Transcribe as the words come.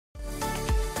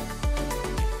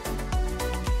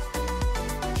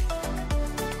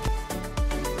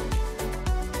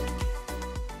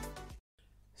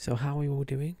So how are you all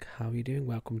doing? How are you doing?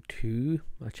 Welcome to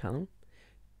my channel,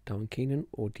 Darren Keenan,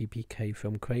 or DPK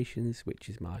Film Creations, which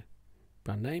is my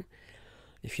brand name.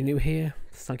 If you're new here,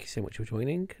 thank you so much for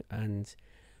joining, and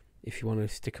if you want to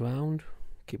stick around,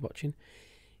 keep watching.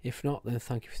 If not, then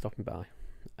thank you for stopping by.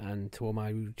 And to all my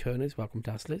returners, welcome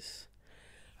to Dazzlers.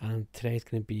 And today's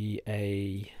going to be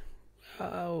a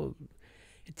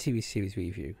TV series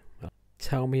review.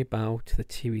 Tell me about the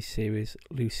TV series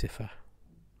Lucifer.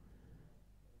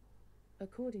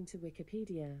 According to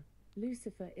Wikipedia,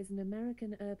 Lucifer is an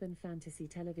American urban fantasy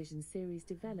television series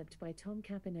developed by Tom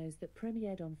Capanos that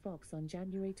premiered on Fox on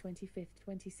January 25,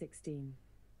 2016.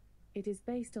 It is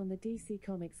based on the DC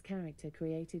Comics character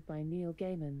created by Neil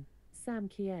Gaiman, Sam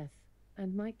Kieth,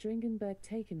 and Mike Dringenberg,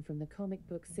 taken from the comic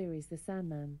book series The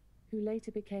Sandman, who later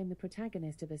became the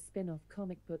protagonist of a spin-off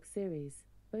comic book series,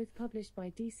 both published by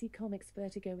DC Comics'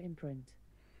 Vertigo imprint.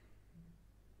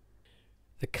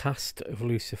 The cast of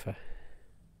Lucifer.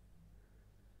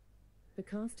 The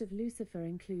cast of Lucifer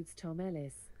includes Tom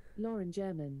Ellis, Lauren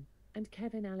German, and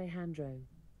Kevin Alejandro.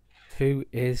 Who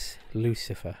is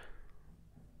Lucifer?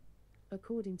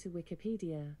 According to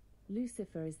Wikipedia,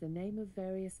 Lucifer is the name of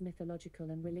various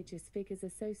mythological and religious figures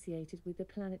associated with the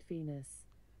planet Venus.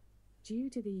 Due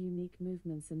to the unique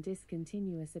movements and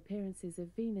discontinuous appearances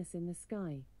of Venus in the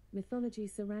sky, mythology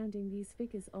surrounding these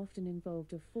figures often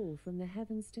involved a fall from the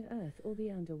heavens to earth or the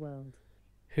underworld.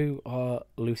 Who are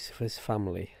Lucifer's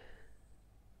family?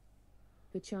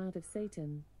 The child of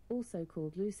Satan, also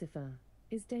called Lucifer,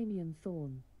 is Damien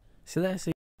Thorne. So there's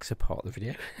the extra part of the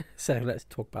video. So let's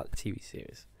talk about the TV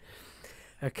series.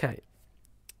 Okay.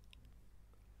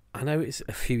 I know it's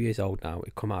a few years old now.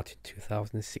 It came out in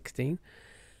 2016.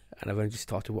 And I've only just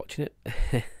started watching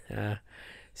it.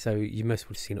 So you must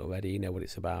have seen it already. You know what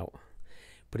it's about.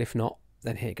 But if not,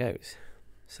 then here it goes.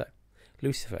 So,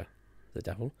 Lucifer, the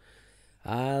devil.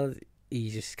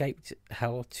 He's escaped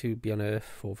hell to be on earth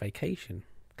for vacation,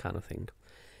 kind of thing.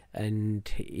 And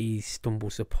he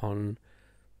stumbles upon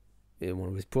one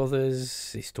of his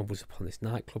brothers. He stumbles upon this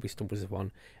nightclub. He stumbles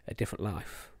upon a different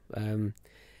life,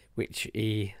 which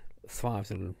he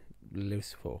thrives and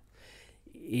lives for.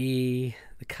 The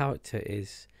character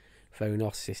is very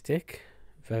narcissistic,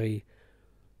 very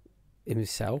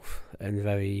himself, and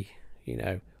very,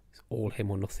 it's all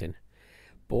him or nothing.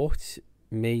 But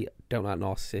me, don't like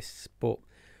narcissists, but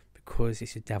because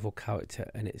it's a devil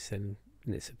character and it's a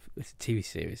TV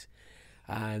series,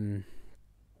 the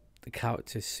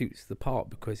character suits the part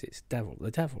because it's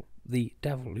the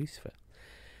devil Lucifer.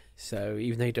 So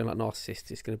even though you don't like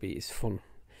narcissists, it's fun.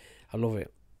 I love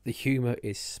it. The humour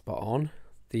is spot on.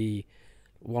 The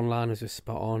one-liners are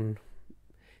spot on.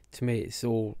 To me, it's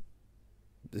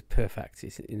perfect.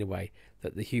 It's in a way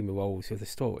that the humour rolls with the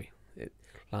story. It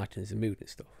lightens the mood and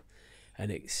stuff. And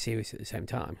it's serious at the same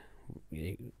time.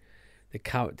 The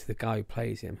character, the guy who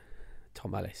plays him,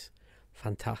 Tom Ellis,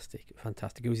 fantastic.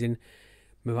 He was in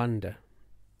Miranda.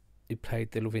 He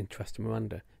played the love interest in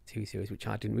Miranda TV series, which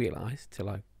I didn't realise till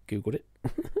I googled it.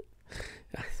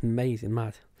 It's amazing,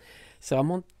 mad. So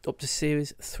I'm up to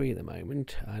series 3 at the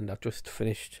moment, and I've just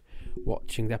finished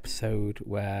watching the episode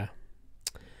where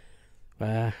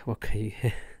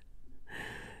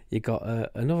you got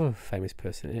another famous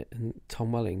person in it, and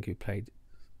Tom Welling, who played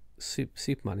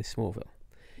Superman in Smallville.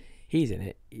 He's in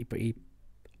it, but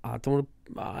I don't want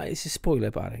to. It's a spoiler,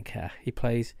 but I don't care. He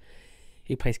plays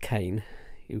Cain,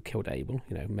 who killed Abel,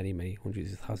 many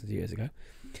hundreds of thousands of years ago.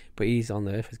 But he's on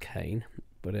the earth as Cain,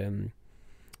 but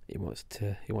he wants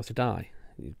to die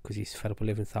because he's fed up with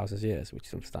living thousands of years, which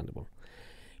is understandable.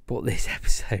 But this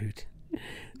episode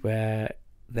where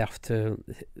they have to,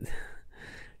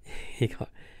 you got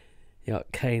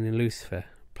Cain and Lucifer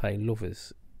playing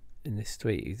lovers in the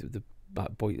street, the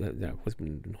boy,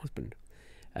 husband and husband,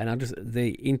 and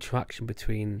the interaction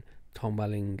between Tom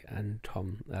Welling and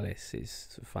Tom Ellis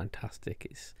is fantastic.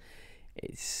 It's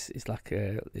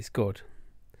good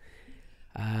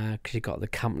because you got the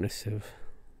campness of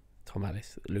Tom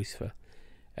Ellis, Lucifer,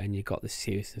 and you got the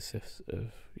seriousness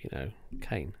of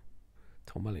Cain,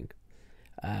 Tom Welling.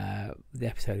 The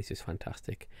episode is just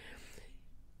fantastic.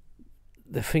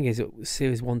 The thing is that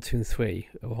series 1, 2 and 3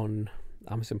 are on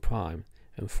Amazon Prime,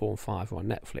 and 4 and 5 are on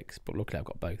Netflix, but luckily I've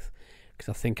got both, because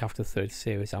I think after the 3rd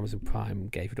series Amazon Prime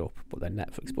gave it up, but then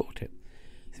Netflix bought it.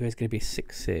 So there's going to be a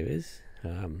 6th series,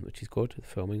 which is good, the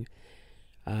filming.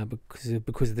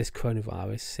 Because of this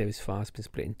coronavirus, series 5 has been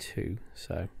split in 2,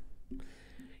 so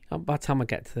by the time I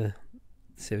get to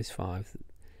series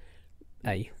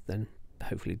 5A, then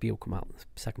hopefully B will come out, the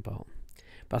second part.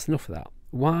 But that's enough of that.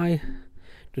 Why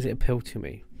does it appeal to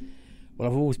me? Well,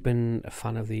 I've always been a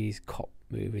fan of these cop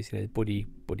movies, buddy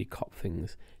cop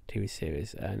things, TV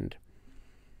series, and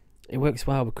it works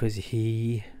well because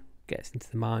he gets into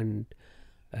the mind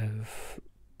of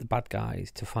the bad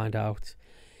guys to find out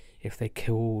if they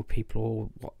killed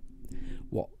people or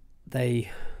what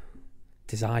they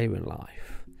desire in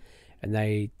life, and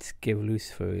they give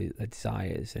Lucifer their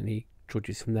desires, and he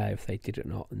judges from there if they did or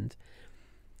not, and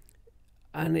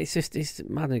it's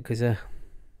mad because the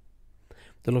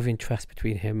love interest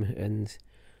between him and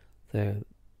the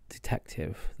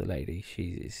detective, the lady,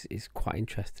 is quite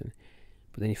interesting,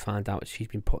 but then you find out she's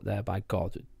been put there by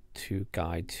God to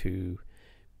guide to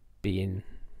be in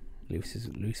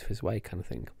Lucifer's way, kind of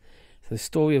thing. So the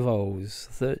story evolves.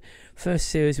 The first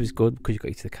series was good because you got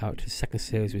into the characters. The second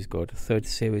series was good. The third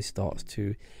series starts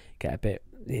to get a bit,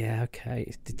 okay,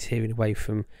 it's deteriorating away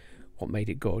from what made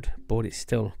it good, but it's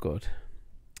still good.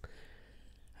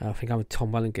 I think having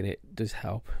Tom Welling in it does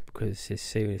help because his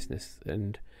seriousness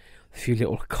and a few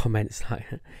little comments, like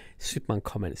Superman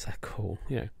comments, are cool,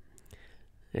 Yeah,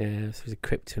 so there's a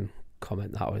Krypton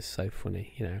comment that was so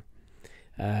funny,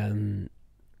 No,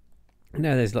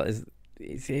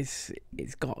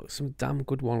 it's got some damn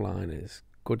good one-liners,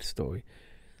 good story.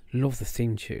 Love the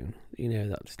theme tune,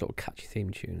 that just little catchy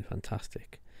theme tune,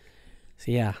 fantastic.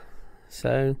 So yeah,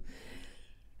 so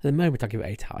at the moment I give it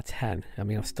 8 out of 10. I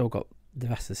mean, I've still got the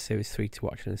rest of the series 3 to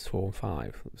watch, and there's 4 and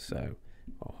 5,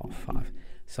 or half 5,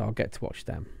 so I'll get to watch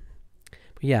them.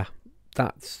 But yeah,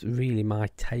 that's really my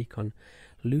take on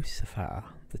Lucifer,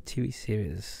 the TV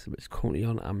series, which is currently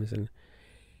on Amazon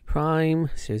Prime,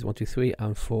 series 1, 2, 3,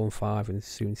 and 4 and 5, and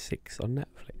soon 6 on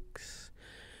Netflix.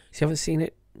 So if you haven't seen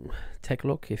it, take a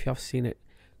look. If you have seen it,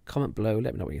 comment below,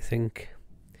 let me know what you think.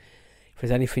 If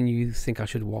there's anything you think I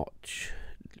should watch,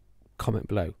 comment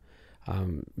below.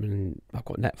 And I've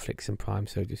got Netflix and Prime,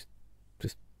 so just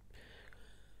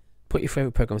put your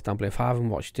favourite programs down below. If I haven't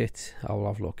watched it, I'll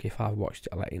have a look. If I've watched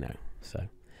it, I'll let you know. So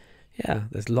yeah,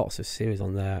 there's lots of series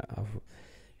on there.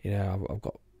 I've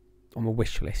got on my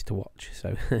wish list to watch.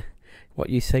 So what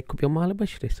you say could be on my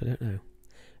wish list, I don't know.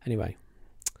 Anyway,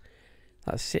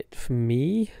 that's it for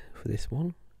me for this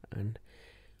one, and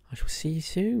I shall see you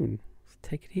soon.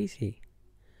 Take it easy.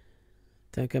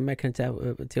 Don't go making a deal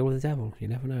with the devil. You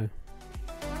never know.